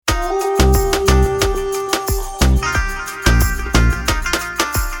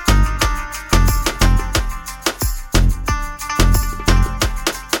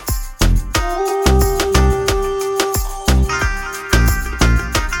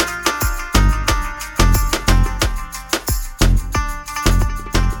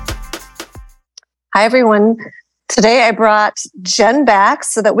Hi, everyone. Today I brought Jen back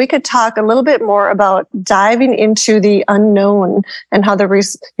so that we could talk a little bit more about diving into the unknown and how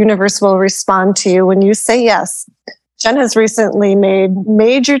the universe will respond to you when you say yes. Jen has recently made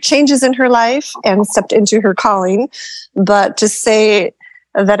major changes in her life and stepped into her calling, but to say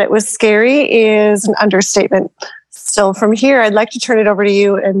that it was scary is an understatement. So from here, I'd like to turn it over to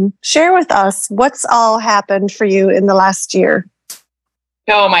you and share with us what's all happened for you in the last year.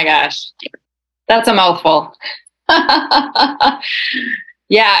 Oh my gosh, that's a mouthful.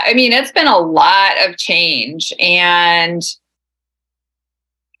 Yeah, I mean, it's been a lot of change. And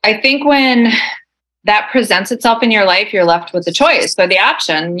I think when that presents itself in your life, you're left with the choice. So the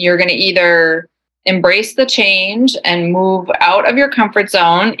option, you're going to either embrace the change and move out of your comfort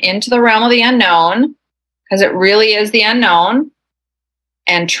zone into the realm of the unknown, because it really is the unknown,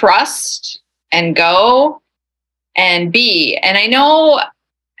 and trust and go and be. And I know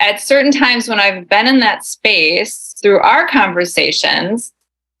at certain times when I've been in that space through our conversations,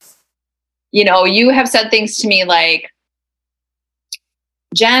 you have said things to me like,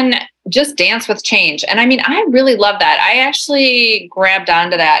 Jen, just dance with change. And I mean, I really love that. I actually grabbed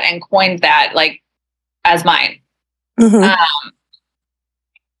onto that and coined that like as mine. Mm-hmm.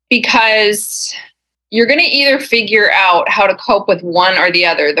 Because you're going to either figure out how to cope with one or the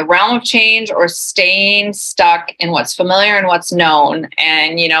other, the realm of change or staying stuck in what's familiar and what's known.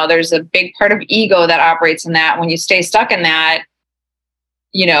 And, there's a big part of ego that operates in that. When you stay stuck in that,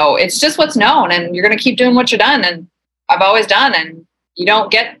 it's just what's known and you're going to keep doing what you've done. And I've always done, and you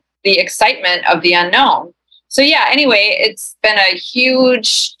don't get the excitement of the unknown. So yeah, anyway, it's been a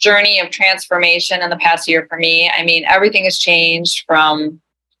huge journey of transformation in the past year for me. I mean, everything has changed from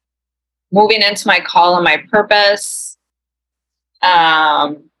moving into my call and my purpose,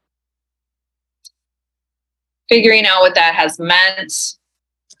 figuring out what that has meant.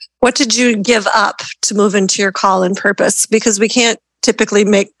 What did you give up to move into your call and purpose? Because we can't typically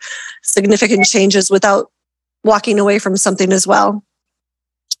make significant changes without walking away from something as well.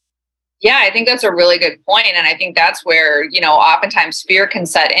 Yeah, I think that's a really good point. And I think that's where, oftentimes fear can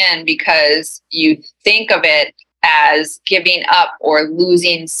set in because you think of it as giving up or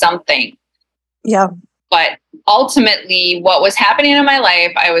losing something. Yeah. But ultimately, what was happening in my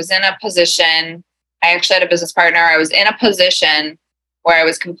life, I was in a position, I actually had a business partner. I was in a position where I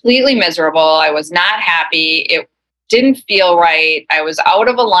was completely miserable. I was not happy. It didn't feel right. I was out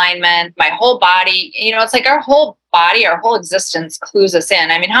of alignment. My whole body, it's like our whole body, our whole existence clues us in.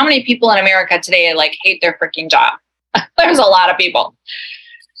 I mean, how many people in America today hate their freaking job? There's a lot of people.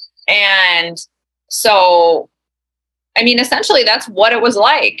 And so, I mean, essentially that's what it was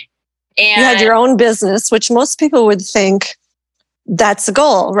like. And you had your own business, which most people would think that's a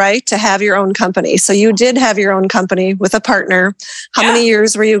goal, right? To have your own company. So you did have your own company with a partner. How many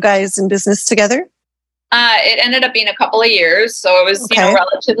years were you guys in business together? It ended up being a couple of years. So it was,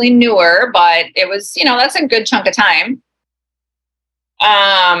 relatively newer, but it was, that's a good chunk of time.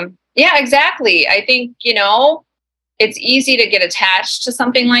 Yeah, exactly. I think, it's easy to get attached to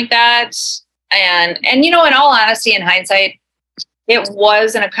something like that. And, in all honesty, in hindsight, it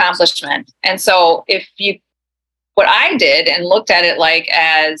was an accomplishment. And so what I did and looked at it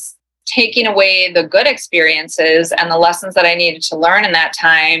as taking away the good experiences and the lessons that I needed to learn in that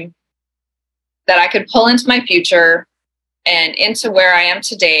time that I could pull into my future and into where I am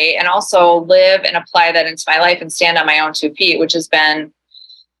today, and also live and apply that into my life and stand on my own 2 feet, which has been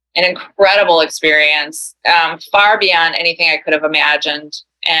an incredible experience, far beyond anything I could have imagined.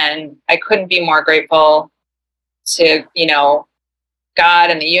 And I couldn't be more grateful to,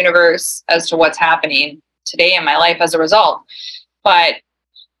 God and the universe as to what's happening today in my life as a result. But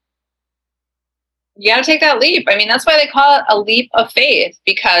you got to take that leap. I mean, that's why they call it a leap of faith,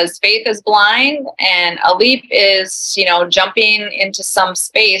 because faith is blind and a leap is, jumping into some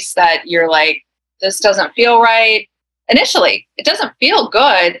space that you're like, this doesn't feel right. Initially, it doesn't feel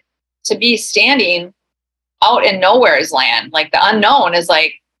good to be standing out in nowhere's land. Like the unknown is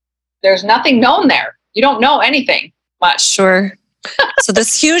there's nothing known there. You don't know anything much. Sure. So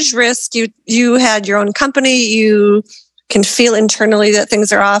this huge risk, you had your own company, you can feel internally that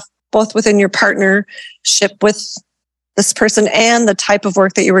things are off, both within your partnership with this person and the type of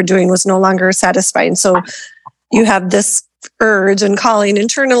work that you were doing was no longer satisfying. So you have this urge and calling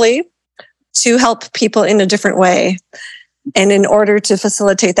internally to help people in a different way. And in order to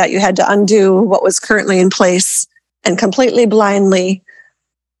facilitate that, you had to undo what was currently in place and completely blindly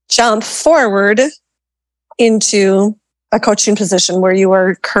jump forward into a coaching position where you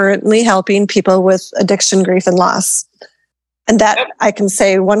are currently helping people with addiction, grief, and loss. And that I can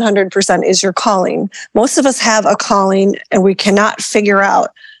say 100% is your calling. Most of us have a calling and we cannot figure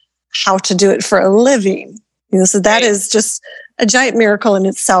out how to do it for a living. So that is just a giant miracle in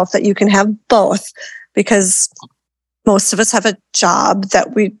itself that you can have both, because most of us have a job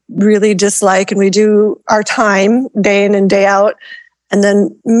that we really dislike and we do our time day in and day out, and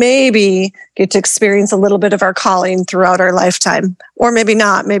then maybe get to experience a little bit of our calling throughout our lifetime. Or maybe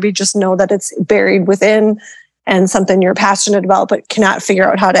not, maybe just know that it's buried within and something you're passionate about, but cannot figure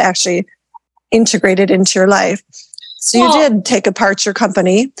out how to actually integrate it into your life. So you did take apart your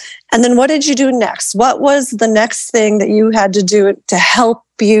company. And then what did you do next? What was the next thing that you had to do to help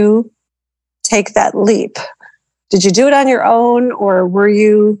you take that leap? Did you do it on your own, or were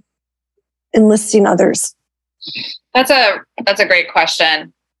you enlisting others? That's a great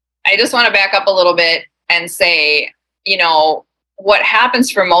question. I just want to back up a little bit and say, what happens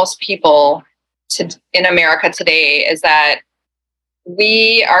for most people in America today is that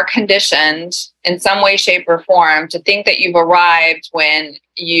we are conditioned in some way, shape, or form to think that you've arrived when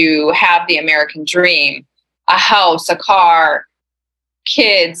you have the American dream, a house, a car,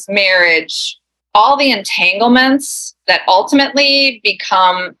 kids, marriage, all the entanglements that ultimately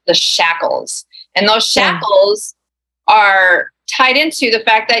become the shackles. And those shackles are tied into the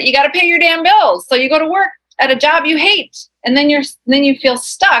fact that you got to pay your damn bills. So you go to work at a job you hate, and then you feel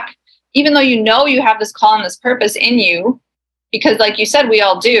stuck, even though you have this call and this purpose in you, because like you said, we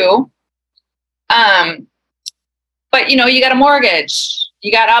all do. But you got a mortgage,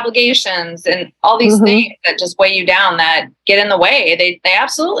 you got obligations, and all these things that just weigh you down, that get in the way. They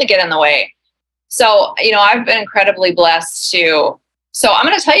absolutely get in the way. So, I've been incredibly blessed to. So I'm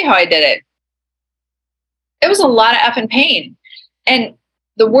going to tell you how I did it. It was a lot of effing pain. And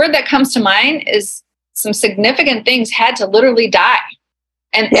the word that comes to mind is some significant things had to literally die.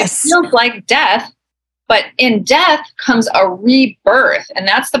 And it feels like death, but in death comes a rebirth. And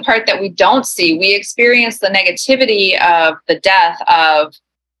that's the part that we don't see. We experience the negativity of the death of,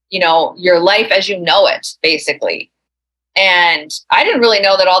 your life as you know it, basically. And I didn't really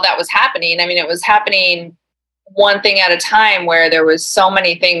know that all that was happening. I mean, it was happening one thing at a time, where there was so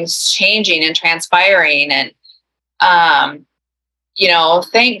many things changing and transpiring. And,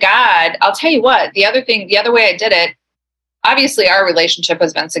 thank God. I'll tell you what, the other way I did it, obviously our relationship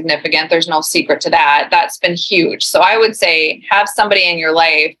has been significant. There's no secret to that. That's been huge. So I would say have somebody in your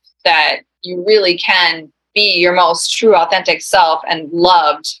life that you really can be your most true, authentic self and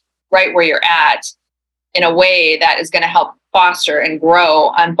loved right where you're at, in a way that is going to help foster and grow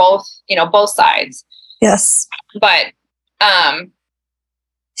on both sides. Yes. But,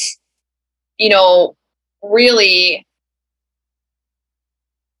 really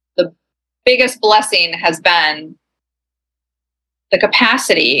the biggest blessing has been the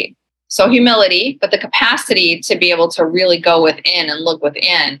capacity. So humility, but the capacity to be able to really go within and look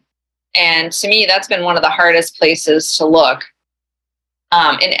within. And to me, that's been one of the hardest places to look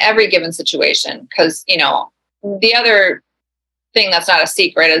in every given situation. Because, the other thing that's not a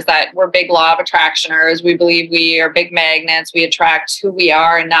secret is that we're big law of attractioners. We believe we are big magnets. We attract who we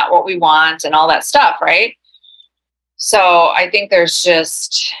are and not what we want and all that stuff, right? So I think there's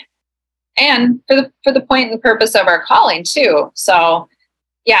just, and for the point and purpose of our calling too. So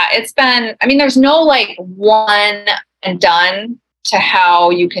yeah, it's been, there's no like one and done to how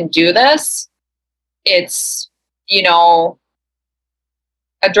you can do this. It's,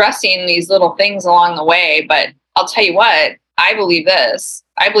 addressing these little things along the way. But I'll tell you what, I believe this.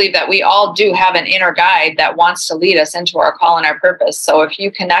 I believe that we all do have an inner guide that wants to lead us into our call and our purpose. So if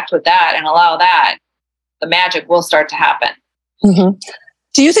you connect with that and allow that, the magic will start to happen. Mm-hmm.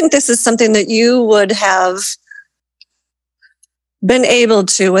 Do you think this is something that you would have been able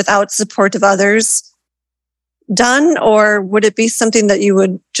to, without support of others, done? Or would it be something that you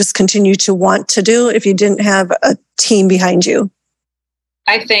would just continue to want to do if you didn't have a team behind you?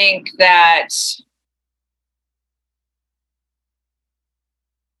 I think that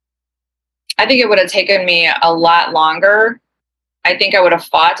it would have taken me a lot longer. I think I would have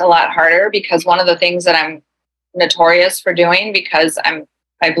fought a lot harder, because one of the things that I'm notorious for doing, because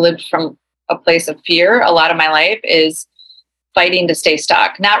I've lived from a place of fear a lot of my life, is fighting to stay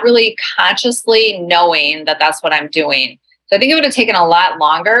stuck, not really consciously knowing that that's what I'm doing. So I think it would have taken a lot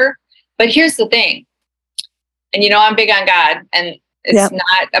longer. But here's the thing, and I'm big on God, and it's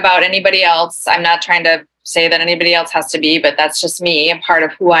not about anybody else. I'm not trying to say that anybody else has to be, but that's just me, a part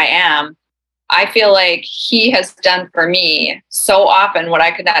of who I am. I feel like he has done for me so often what I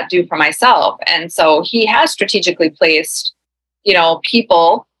could not do for myself. And so he has strategically placed,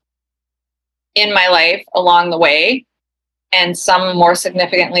 people in my life along the way, and some more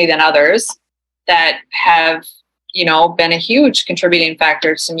significantly than others, that have, been a huge contributing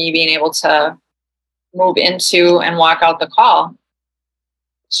factor to me being able to move into and walk out the call.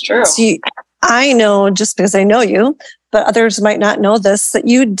 It's true. See, I know, just because I know you, but others might not know this, that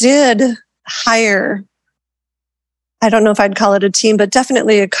you did hire, I don't know if I'd call it a team, but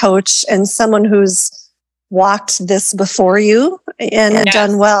definitely a coach and someone who's walked this before you and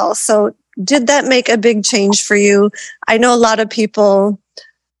done well. So did that make a big change for you? I know a lot of people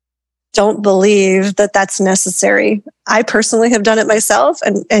don't believe that that's necessary. I personally have done it myself,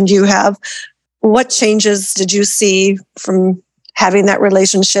 and you have. What changes did you see from having that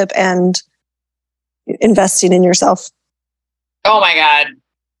relationship and investing in yourself? Oh my God.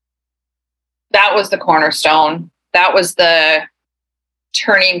 That was the cornerstone. That was the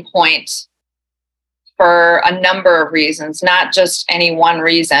turning point for a number of reasons, not just any one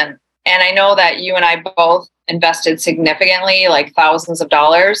reason. And I know that you and I both invested significantly, like thousands of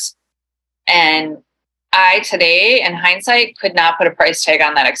dollars. And I today, in hindsight, could not put a price tag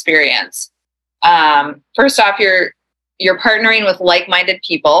on that experience. First off, you're partnering with like-minded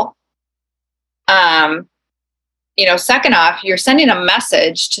people. Second off, you're sending a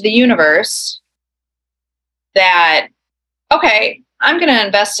message to the universe that, okay, I'm going to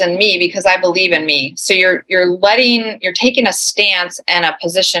invest in me because I believe in me. So you're taking a stance and a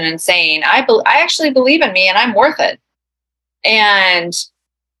position and saying, I actually believe in me and I'm worth it. And,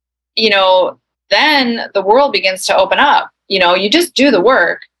 then the world begins to open up. You just do the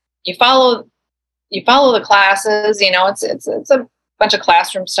work. You follow the classes, it's a bunch of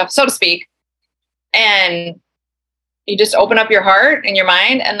classroom stuff, so to speak. And you just open up your heart and your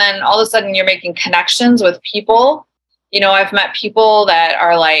mind. And then all of a sudden you're making connections with people. I've met people that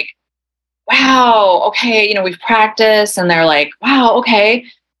are like, wow, okay, we've practiced, and they're like, wow, okay,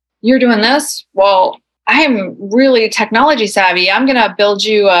 you're doing this. Well, I'm really technology savvy. I'm going to build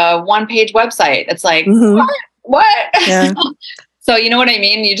you a 1-page website. It's like, what? Yeah. So you know what I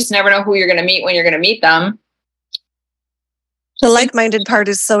mean? You just never know who you're going to meet when you're going to meet them. The like-minded part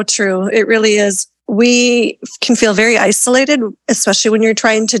is so true. It really is. We can feel very isolated, especially when you're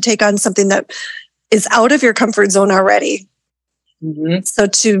trying to take on something that is out of your comfort zone already. Mm-hmm. So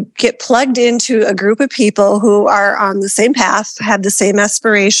to get plugged into a group of people who are on the same path, have the same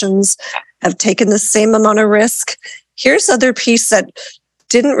aspirations, have taken the same amount of risk. Here's the other piece that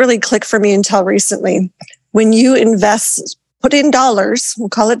didn't really click for me until recently. When you invest, put in dollars, we'll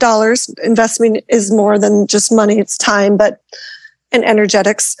call it dollars. Investment is more than just money, it's time, and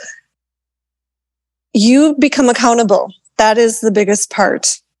energetics. You become accountable. That is the biggest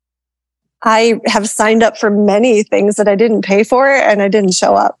part. I have signed up for many things that I didn't pay for and I didn't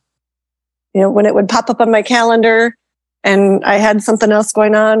show up. When it would pop up on my calendar and I had something else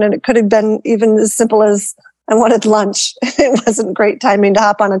going on, and it could have been even as simple as I wanted lunch. It wasn't great timing to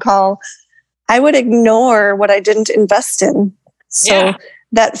hop on a call. I would ignore what I didn't invest in. So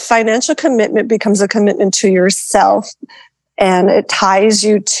that financial commitment becomes a commitment to yourself, and it ties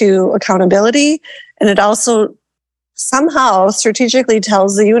you to accountability. And it also somehow strategically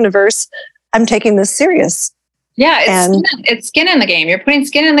tells the universe, I'm taking this serious. Yeah, it's skin in the game. You're putting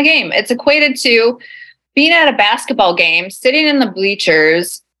skin in the game. It's equated to being at a basketball game, sitting in the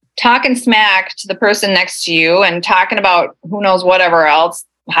bleachers, talking smack to the person next to you and talking about who knows whatever else,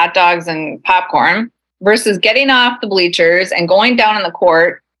 hot dogs and popcorn, versus getting off the bleachers and going down in the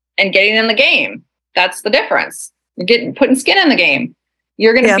court and getting in the game. That's the difference. You're putting skin in the game.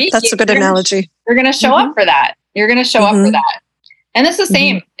 You're going to be. That's a good analogy. You're going to show up for that. You're going to show up for that. And it's the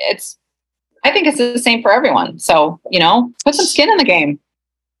same. I think it's the same for everyone. So, put some skin in the game.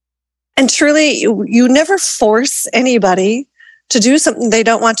 And truly, you never force anybody to do something they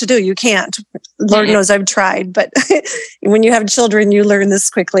don't want to do. You can't. Lord knows I've tried. But when you have children, you learn this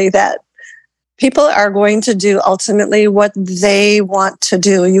quickly, that people are going to do ultimately what they want to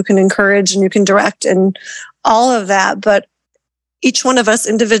do. You can encourage and you can direct and all of that. But each one of us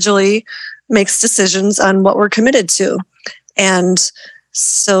individually makes decisions on what we're committed to. And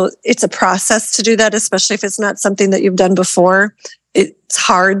so it's a process to do that, especially if it's not something that you've done before. It's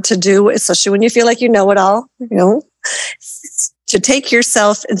hard to do, especially when you feel like you know it all, to take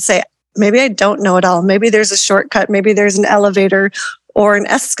yourself and say, maybe I don't know it all. Maybe there's a shortcut. Maybe there's an elevator or an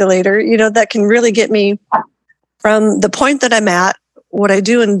escalator, that can really get me from the point that I'm at, what I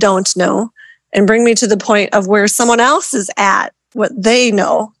do and don't know, and bring me to the point of where someone else is at, what they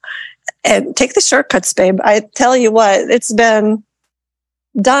know. And take the shortcuts, babe. I tell you what, it's been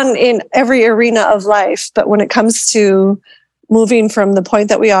done in every arena of life. But when it comes to moving from the point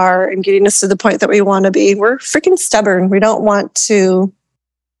that we are and getting us to the point that we want to be, we're freaking stubborn. We want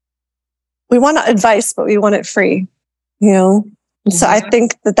advice, but we want it free, So I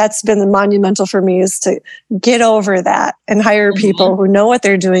think that's been the monumental for me, is to get over that and hire people who know what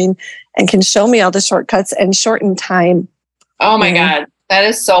they're doing and can show me all the shortcuts and shorten time. Oh my God. That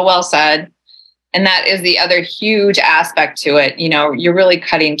is so well said. And that is the other huge aspect to it. You know, you're really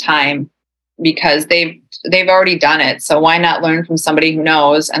cutting time because they've already done it. So why not learn from somebody who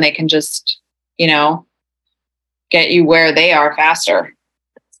knows, and they can just, you know, get you where they are faster.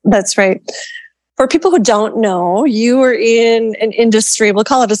 That's right. For people who don't know, you were in an industry, we'll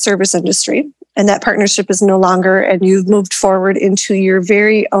call it a service industry, and that partnership is no longer, and you've moved forward into your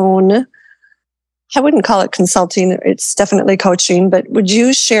very own, I wouldn't call it consulting, it's definitely coaching, but would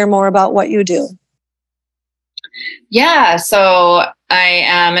you share more about what you do? Yeah, so I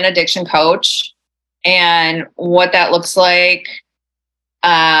am an addiction coach, and what that looks like,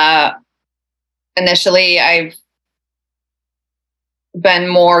 initially I've been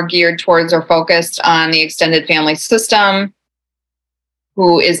more geared towards or focused on the extended family system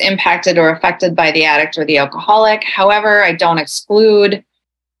who is impacted or affected by the addict or the alcoholic. However, I don't exclude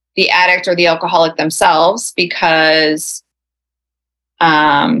the addict or the alcoholic themselves because, you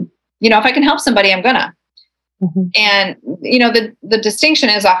know, if I can help somebody, I'm gonna. Mm-hmm. And, you know, the distinction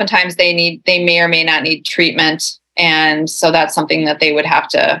is oftentimes they may or may not need treatment. And so that's something that they would have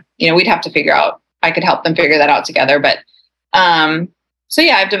to, you know, we'd have to figure out. I could help them figure that out together. But, so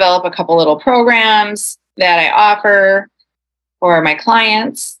yeah, I've developed a couple little programs that I offer for my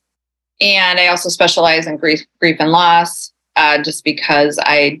clients. And I also specialize in grief and loss, just because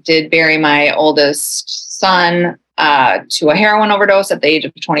I did bury my oldest son to a heroin overdose at the age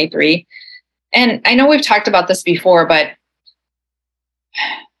of 23. And I know we've talked about this before, but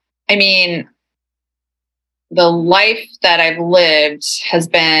I mean, the life that I've lived has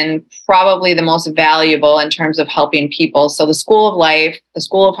been probably the most valuable in terms of helping people. So the school of life, the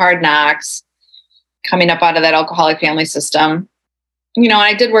school of hard knocks, coming up out of that alcoholic family system. You know,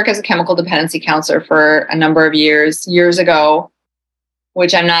 I did work as a chemical dependency counselor for a number of years ago,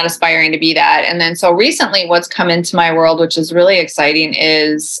 which I'm not aspiring to be that. And then so recently what's come into my world, which is really exciting,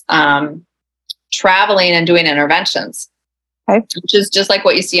 is traveling and doing interventions, okay, which is just like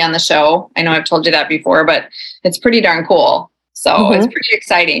what you see on the show. I know I've told you that before, but it's pretty darn cool. So It's pretty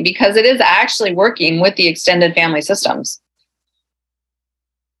exciting because it is actually working with the extended family systems.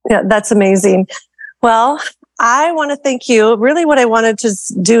 Yeah, that's amazing. Well, I want to thank you. Really what I wanted to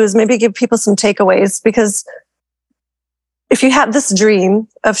do is maybe give people some takeaways, because if you have this dream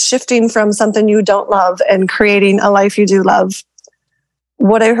of shifting from something you don't love and creating a life you do love,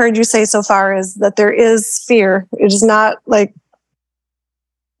 what I heard you say so far is that there is fear. It is not like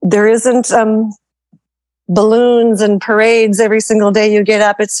there isn't balloons and parades every single day you get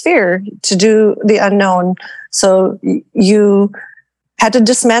up. It's fear to do the unknown. So you had to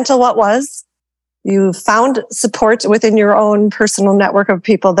dismantle what was. You found support within your own personal network of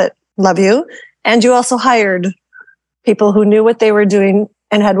people that love you. And you also hired people who knew what they were doing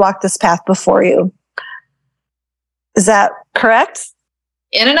and had walked this path before you. Is that correct?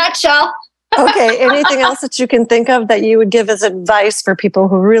 In a nutshell. Okay. Anything else that you can think of that you would give as advice for people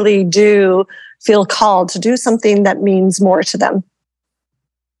who really do feel called to do something that means more to them?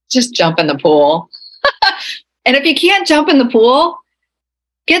 Just jump in the pool. And if you can't jump in the pool,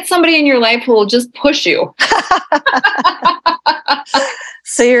 get somebody in your life who will just push you.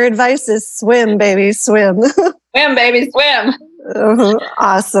 So your advice is swim, baby, swim. Swim, baby, swim.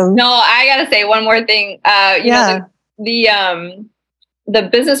 Awesome. No, I got to say one more thing. You know, the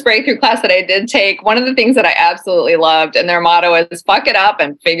business breakthrough class that I did take, one of the things that I absolutely loved, and their motto is fuck it up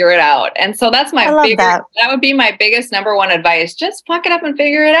and figure it out. And so that's that would be my biggest number one advice. Just fuck it up and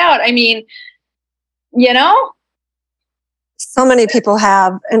figure it out. I mean, you know, so many people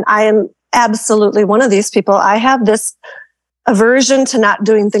have, and I am absolutely one of these people. I have this aversion to not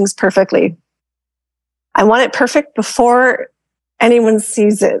doing things perfectly. I want it perfect before anyone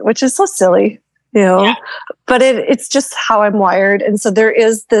sees it, which is so silly, you know, yeah. But it's just how I'm wired. And so there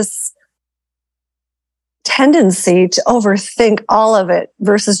is this tendency to overthink all of it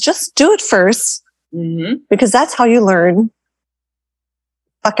versus just do it first, because that's how you learn.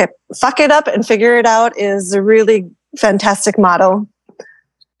 Fuck it up and figure it out is a really fantastic motto.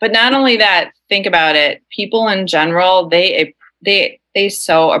 But not only that, think about it. People in general, they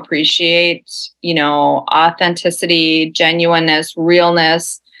so appreciate, you know, authenticity, genuineness,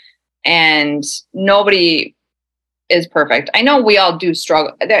 realness, and nobody is perfect. I know we all do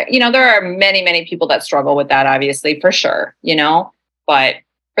struggle. There are many, many people that struggle with that, obviously, for sure, you know, but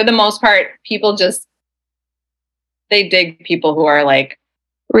for the most part, people they dig people who are like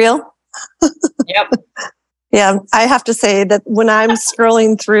real. Yep. Yeah, I have to say that when I'm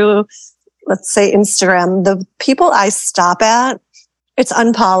scrolling through, let's say Instagram, the people I stop at, it's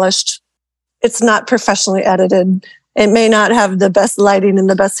unpolished. It's not professionally edited. It may not have the best lighting and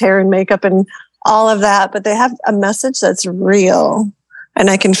the best hair and makeup and all of that, but they have a message that's real. and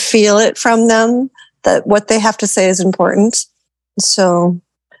I can feel it from them that what they have to say is important. So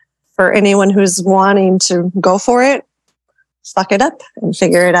for anyone who's wanting to go for it, suck it up and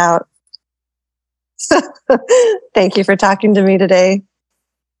figure it out. Thank you for talking to me today.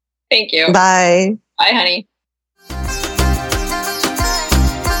 Thank you. Bye. Bye, honey.